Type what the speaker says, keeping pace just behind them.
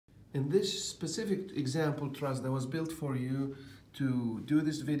In this specific example truss that was built for you to do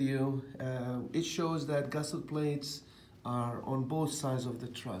this video, it shows that gusset plates are on both sides of the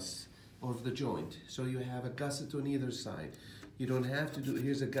truss, of the joint. So you have a gusset on either side. You don't have to do,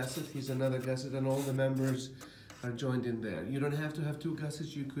 here's a gusset, here's another gusset, and all the members are joined in there. You don't have to have two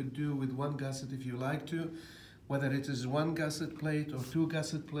gussets. You could do with one gusset if you like to, whether it is one gusset plate or two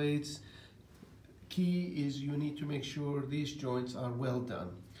gusset plates. Key is you need to make sure these joints are well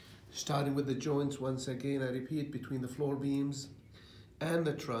done. Starting with the joints, once again, I repeat, between the floor beams and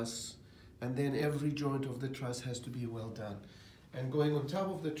the truss, and then every joint of the truss has to be well done. And going on top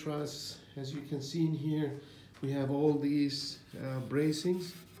of the truss, as you can see in here, we have all these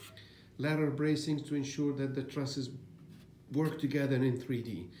bracings, lateral bracings, to ensure that the trusses work together in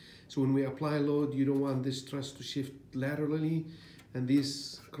 3D. So when we apply load, you don't want this truss to shift laterally, and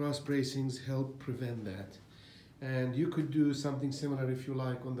these cross bracings help prevent that. And you could do something similar if you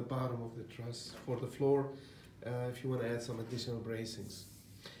like on the bottom of the truss for the floor, if you want to add some additional bracings.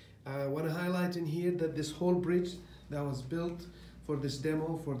 I want to highlight in here that this whole bridge that was built for this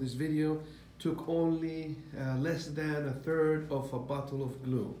demo, for this video, took only less than a third of a bottle of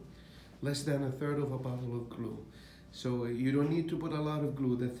glue. Less than a third of a bottle of glue. So you don't need to put a lot of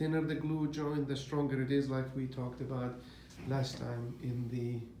glue. The thinner the glue joint, the stronger it is, like we talked about last time in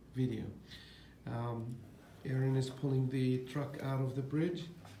the video. Aaron is pulling the truck out of the bridge,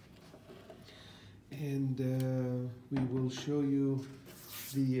 and we will show you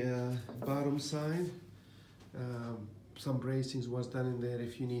the bottom side. Some bracings was done in there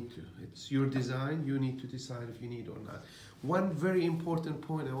if you need to. It's your design, you need to decide if you need or not. One very important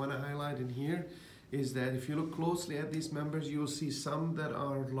point I want to highlight in here is that if you look closely at these members, you will see some that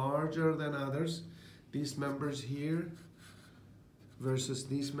are larger than others. These members here versus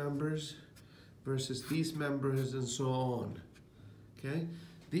these members versus these members, and so on. Okay,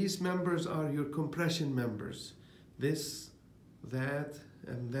 these members are your compression members. This, that,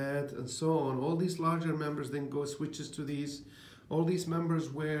 and so on. All these larger members then go switches to these. All these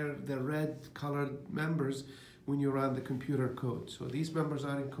members wear the red colored members when you run the computer code. So these members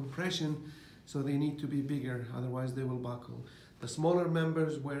are in compression, so they need to be bigger, otherwise they will buckle. The smaller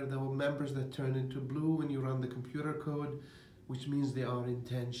members wear the members that turn into blue when you run the computer code, which means they are in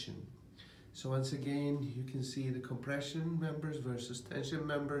tension. So once again, you can see the compression members versus tension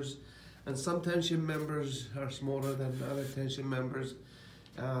members, and some tension members are smaller than other tension members.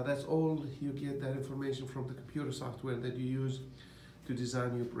 That's all. You get that information from the computer software that you use to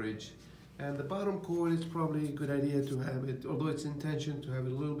design your bridge. And the bottom cord, is probably a good idea to have it, although it's in tension, to have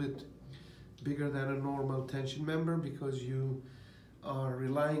it a little bit bigger than a normal tension member, because you are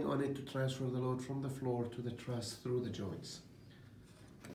relying on it to transfer the load from the floor to the truss through the joints.